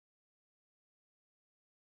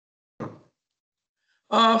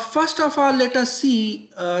First of all, let us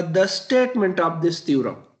see the statement of this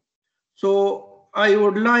theorem. So I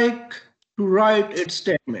would like to write its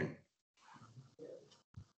statement.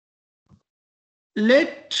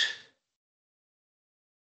 Let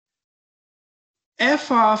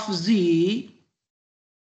f of z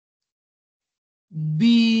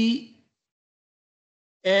be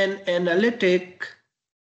an analytic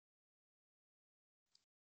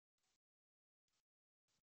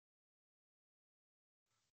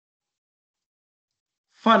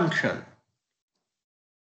function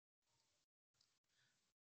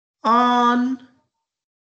on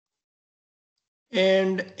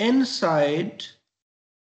and inside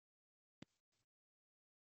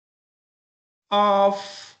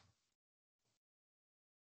of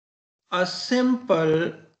a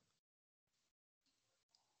simple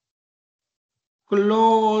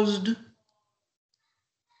closed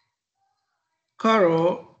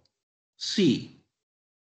curve C.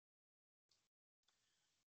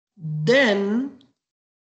 Then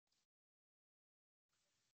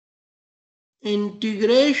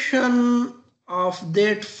integration of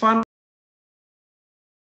that function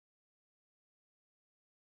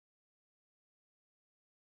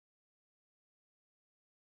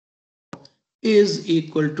is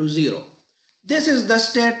equal to 0. This is the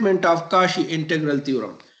statement of Cauchy integral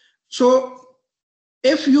theorem. So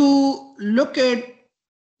if you look at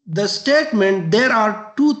the statement, there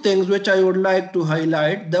are two things which I would like to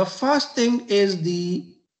highlight. The first thing is the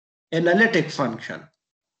analytic function.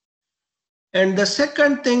 And the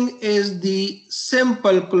second thing is the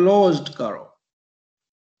simple closed curve.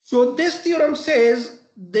 So this theorem says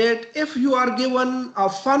that if you are given a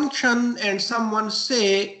function and someone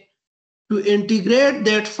say to integrate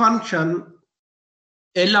that function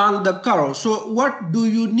along the curve, so what do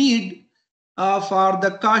you need for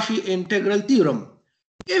the Cauchy integral theorem?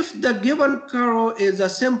 If the given curve is a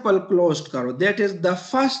simple closed curve, that is the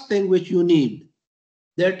first thing which you need.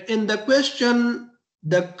 That in the question,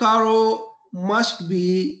 the curve must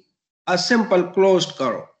be a simple closed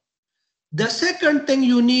curve. The second thing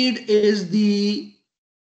you need is the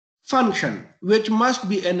function, which must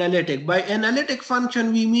be analytic. By analytic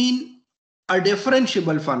function, we mean a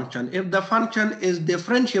differentiable function. If the function is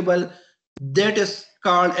differentiable, that is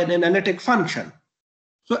called an analytic function.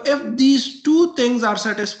 So if these two things are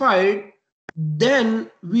satisfied, then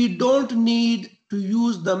we don't need to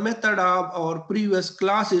use the method of our previous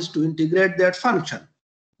classes to integrate that function.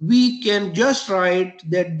 We can just write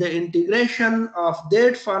that the integration of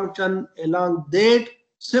that function along that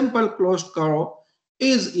simple closed curve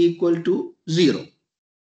is equal to 0.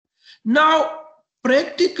 Now,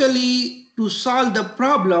 practically, to solve the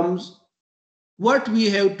problems, what we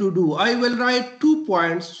have to do, I will write 2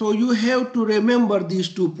 points, so you have to remember these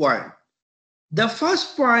 2 points. The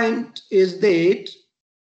first point is that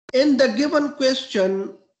in the given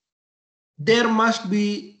question, there must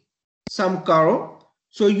be some curve.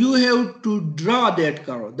 So you have to draw that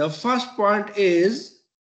curve. The first point is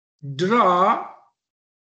draw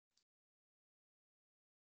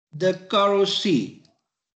the curve C.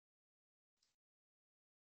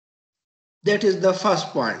 That is the first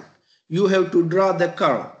point. You have to draw the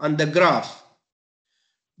curve on the graph.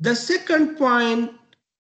 The second point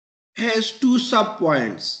has 2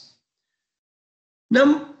 subpoints.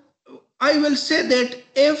 Now, I will say that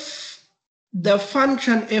if the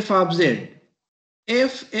function f of z,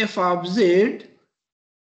 if f of z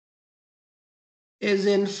is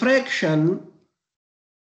in fraction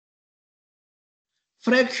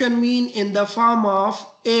mean in the form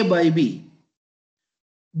of a by b.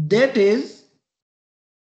 That is,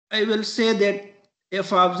 I will say that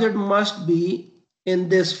f of z must be in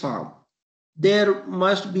this form. There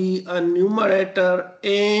must be a numerator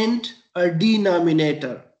and a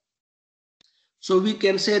denominator. So we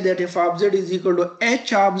can say that f of z is equal to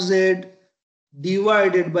h of z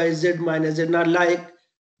divided by z minus z. Now, like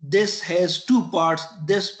this has 2 parts.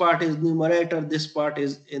 This part is numerator, this part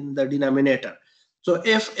is in the denominator. So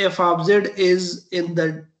if f of z is in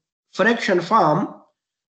the fraction form,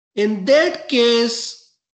 in that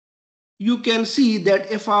case, you can see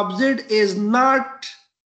that f of z is not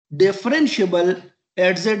differentiable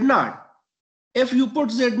at z naught. If you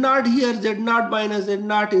put z naught here, z naught minus z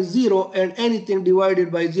naught is 0, and anything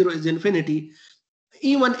divided by 0 is infinity.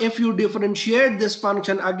 Even if you differentiate this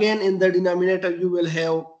function again in the denominator, you will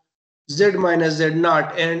have z minus z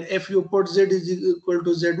naught. And if you put z is equal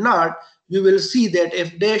to z naught, you will see that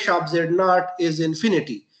f dash of z naught is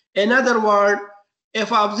infinity. In other words,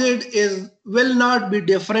 f of z will not be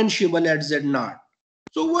differentiable at z naught.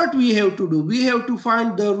 So what we have to do? We have to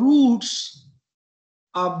find the roots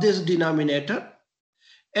of this denominator.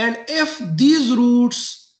 And if these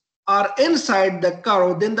roots are inside the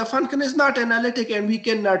curve, then the function is not analytic and we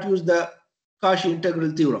cannot use the Cauchy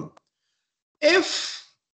integral theorem. If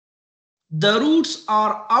the roots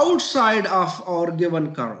are outside of our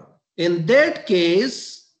given curve, in that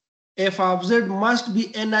case, f of z must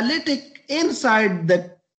be analytic inside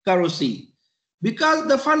the curve C. Because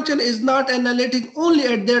the function is not analytic only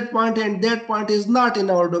at that point, and that point is not in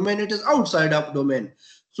our domain, it is outside of domain.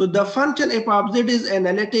 So the function f of z is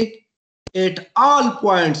analytic at all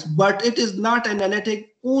points, but it is not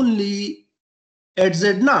analytic only at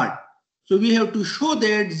z naught. So we have to show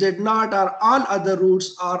that z naught or all other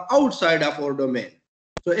roots are outside of our domain.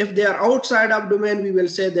 So if they are outside of domain, we will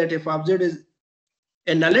say that f of z is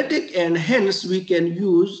analytic, and hence we can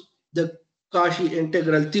use the Cauchy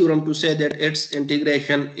integral theorem to say that its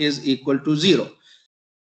integration is equal to 0.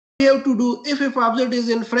 We have to do, if f of z is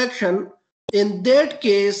in fraction, in that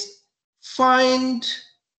case, find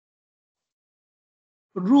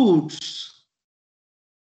roots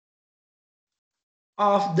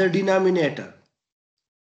of the denominator.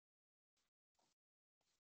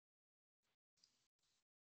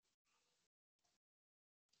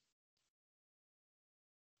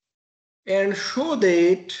 And show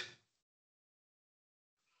that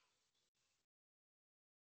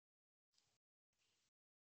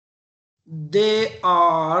they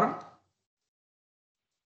are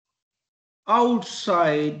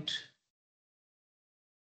outside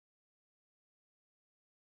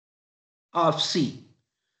of C.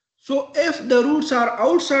 So if the roots are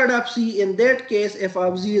outside of C, in that case, f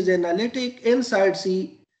of z is analytic inside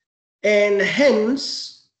C, and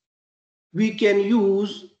hence we can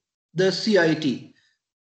use the CIT.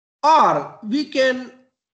 Or we can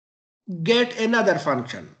get another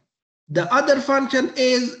function. The other function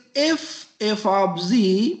is if f of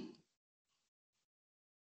z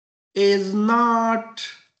is not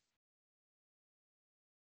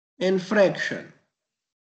in fraction,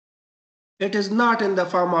 it is not in the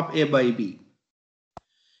form of a by b.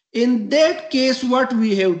 In that case, what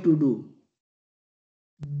we have to do?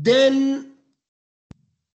 Then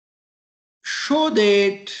show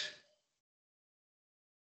that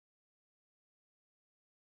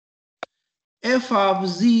f of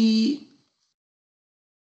z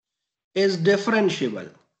is differentiable.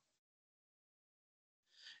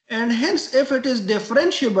 And hence, if it is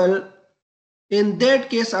differentiable, in that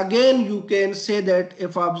case, again, you can say that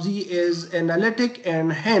f of z is analytic,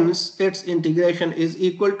 and hence its integration is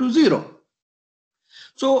equal to 0.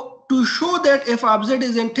 So to show that f of z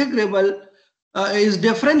is integrable, is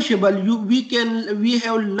differentiable, we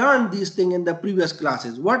have learned these things in the previous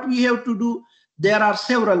classes. What we have to do, there are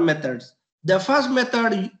several methods. The first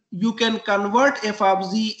method, you can convert f of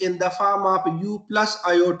z in the form of u plus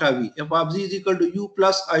iota v. F of z is equal to u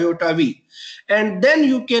plus iota v, and then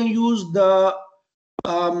you can use the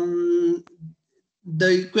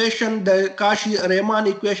equation, the Cauchy-Riemann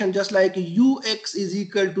equation, just like ux is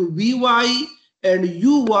equal to vy and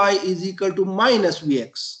uy is equal to minus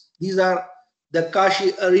vx. These are the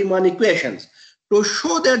Cauchy-Riemann equations. To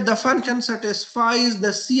show that the function satisfies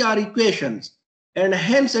the CR equations, and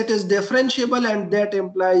hence it is differentiable, and that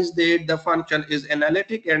implies that the function is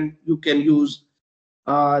analytic, and you can use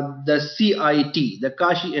the CIT, the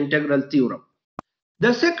Cauchy integral theorem.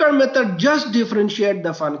 The second method, just differentiate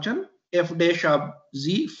the function f dash of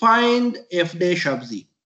z, find f dash of z.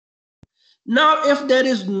 Now, if there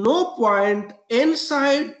is no point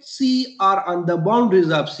inside C or on the boundaries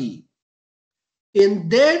of C, in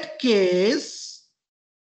that case,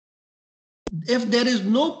 if there is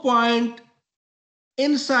no point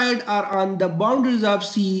inside or on the boundaries of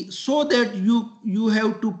C, so that you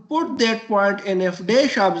have to put that point in f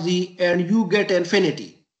dash of z and you get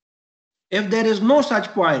infinity. If there is no such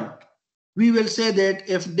point, we will say that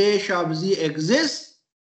f dash of z exists,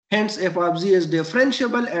 hence f of z is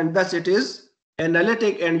differentiable, and thus it is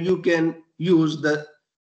analytic, and you can use the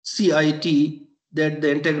CIT, that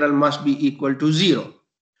the integral must be equal to 0.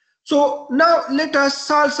 So now let us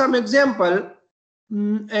solve some example,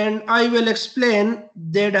 and I will explain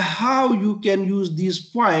that how you can use these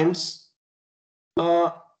points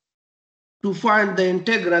to find the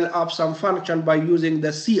integral of some function by using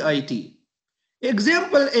the CIT.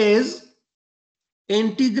 Example is,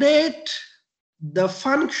 integrate the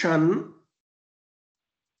function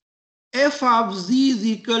f of z is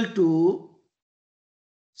equal to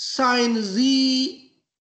sine z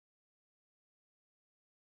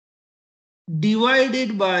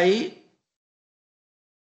divided by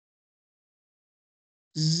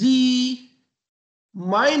z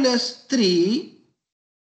minus 3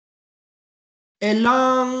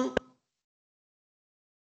 along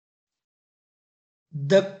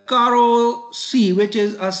the curve C, which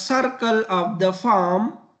is a circle of the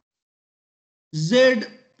form Z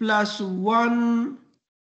plus 1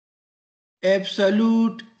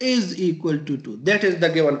 absolute is equal to 2. That is the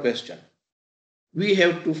given question. We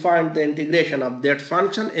have to find the integration of that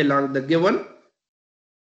function along the given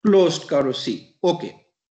closed curve C. Okay.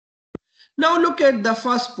 Now look at the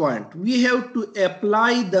first point. We have to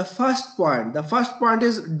apply the first point. The first point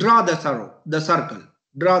is draw the circle,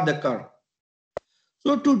 draw the curve.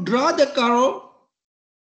 So to draw the curve,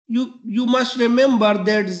 you must remember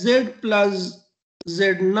that Z plus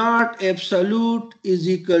Z naught absolute is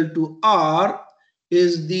equal to R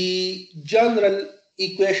is the general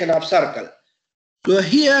equation of circle. So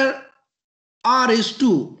here R is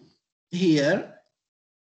 2. Here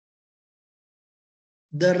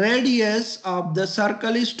the radius of the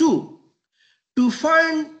circle is 2. To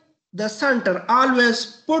find the center,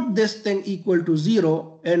 always put this thing equal to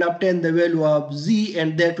 0 and obtain the value of Z,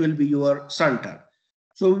 and that will be your center.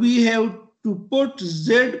 So we have to put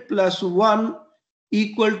Z plus 1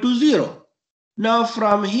 equal to 0. Now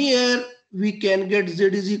from here we can get Z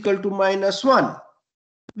is equal to minus 1,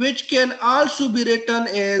 which can also be written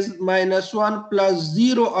as minus 1 plus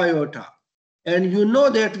 0 iota. And you know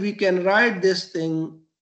that we can write this thing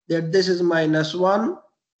that this is minus 1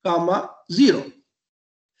 comma 0.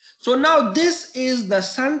 So now this is the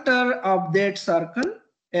center of that circle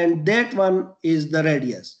and that one is the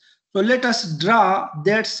radius. So let us draw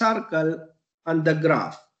that circle on the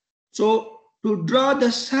graph. So to draw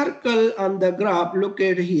the circle on the graph, look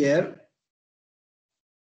at here.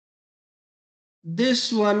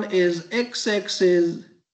 This one is x-axis,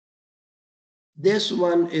 this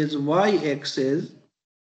one is y-axis.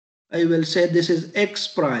 I will say this is x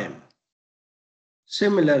prime.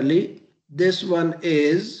 Similarly, this one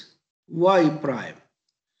is y prime.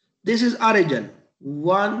 This is origin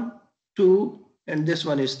 1, 2, and this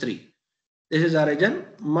one is 3. This is origin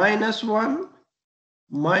minus 1,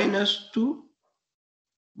 minus 2,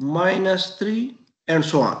 minus 3, and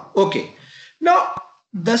so on. Okay. Now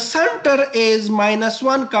the center is minus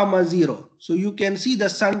 1 comma 0. So you can see the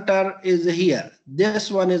center is here. This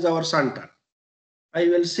one is our center. I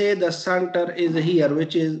will say the center is here,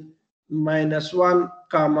 which is minus 1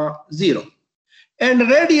 comma 0. And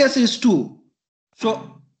radius is 2.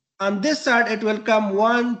 So on this side it will come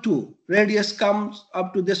 1, 2. Radius comes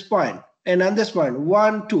up to this point. And on this point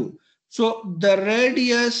 1, 2. So the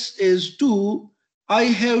radius is 2. I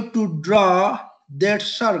have to draw that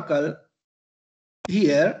circle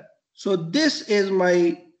here. So this is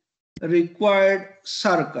my required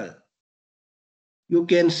circle. You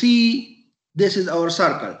can see this is our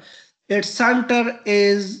circle. Its center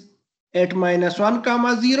is at minus 1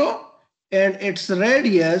 comma 0 and its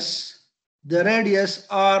radius, the radius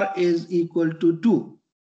R is equal to 2.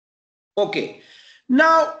 Okay.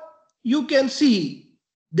 Now you can see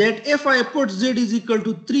that if I put Z is equal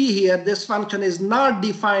to 3 here, this function is not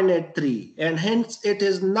defined at 3 and hence it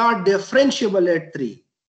is not differentiable at 3.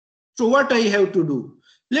 So what I have to do?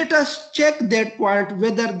 Let us check that point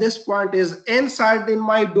whether this point is inside in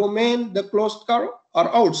my domain, the closed curve,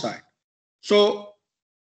 or outside. So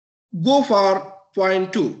go for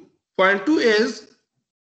point 2. Point 2 is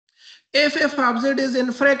if f of z is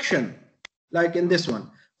in fraction, like in this one,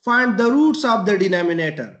 find the roots of the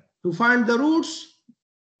denominator. To find the roots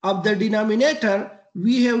of the denominator,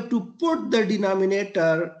 we have to put the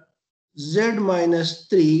denominator z minus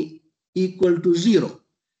 3 equal to 0.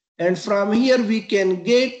 And from here we can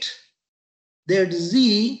get that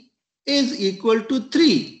z is equal to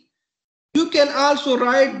 3. You can also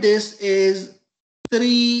write this as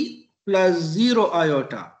 3 plus 0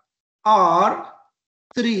 iota or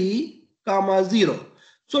 3 comma 0.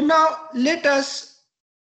 So now let us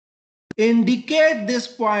indicate this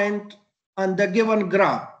point on the given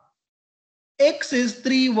graph. X is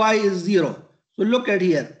 3, y is 0. So look at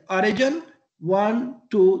here, origin 1,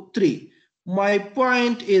 2, 3. My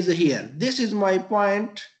point is here. This is my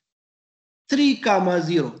point 3 comma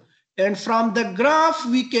 0. And from the graph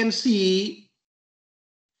we can see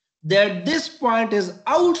that this point is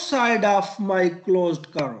outside of my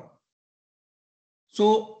closed curve.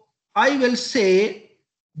 So I will say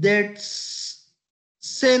that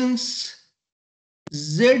since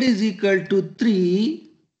z is equal to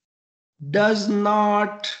 3 does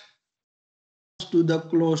not to the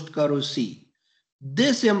closed curve C.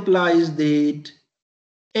 This implies that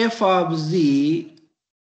f of z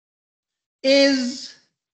is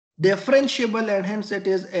differentiable and hence it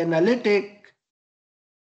is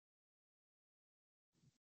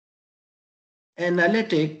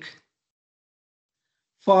analytic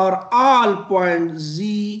for all points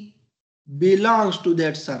z belongs to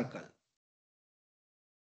that circle.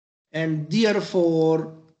 and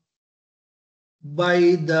therefore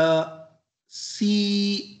by the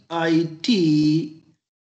CIT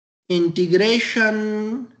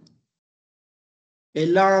integration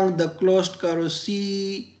along the closed curve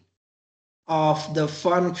C of the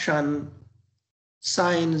function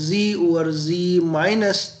sine z over z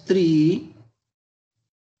minus 3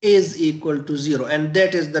 is equal to 0, and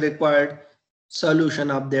that is the required solution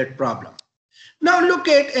of that problem. Now look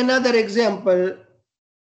at another example.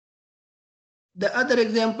 The other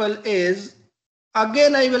example is,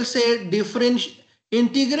 again I will say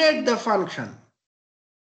integrate the function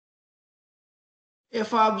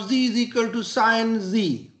f of z is equal to sine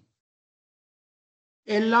z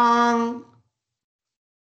along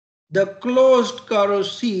the closed curve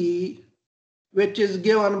C, which is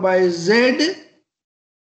given by z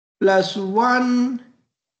plus 1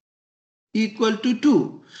 equal to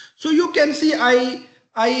 2. So you can see I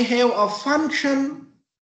have a function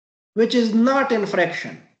which is not in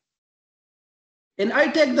fraction. And I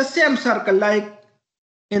take the same circle like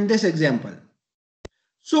in this example.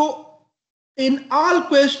 So in all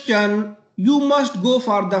question, you must go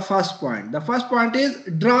for the first point. The first point is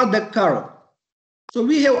draw the curve. So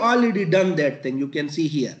we have already done that thing. You can see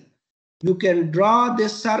here. You can draw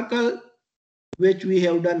this circle, which we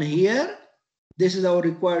have done here. This is our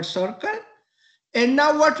required circle. And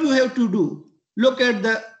now what you have to do, look at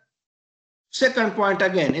the second point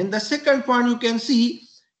again. In the second point, you can see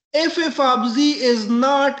if f of z is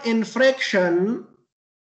not in fraction,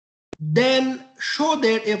 then show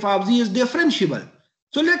that f of z is differentiable.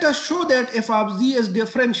 So let us show that f of z is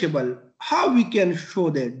differentiable. How we can show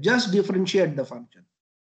that? Just differentiate the function.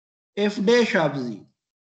 F dash of z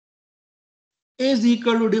is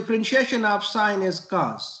equal to differentiation of sine is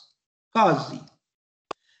cos z.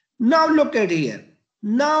 Now look at here.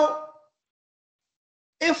 Now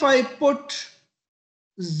if I put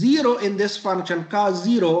 0 in this function, cos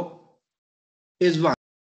 0 is 1.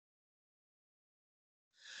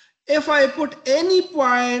 If I put any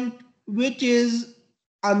point which is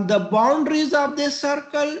on the boundaries of this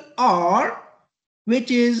circle or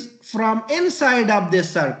which is from inside of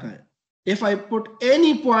this circle, if I put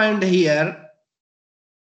any point here,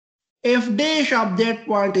 f dash of that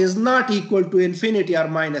point is not equal to infinity or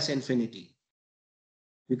minus infinity,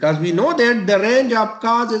 because we know that the range of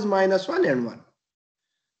cos is minus 1 and 1.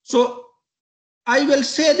 So I will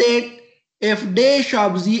say that f dash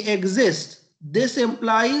of z exists. This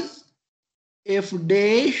implies f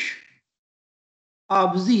dash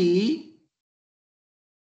of z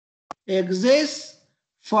exists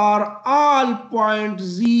for all points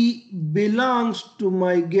z belongs to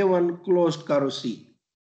my given closed curve C.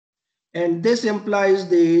 And this implies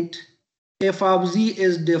that f of z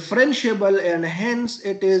is differentiable and hence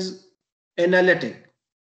it is analytic.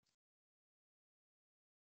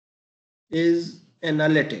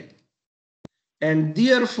 And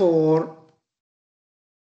therefore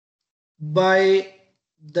by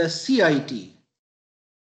the CIT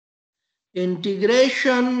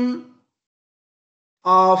integration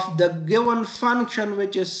of the given function,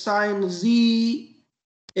 which is sine z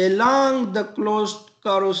along the closed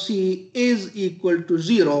curve C, is equal to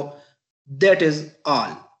 0. That is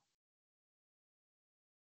all.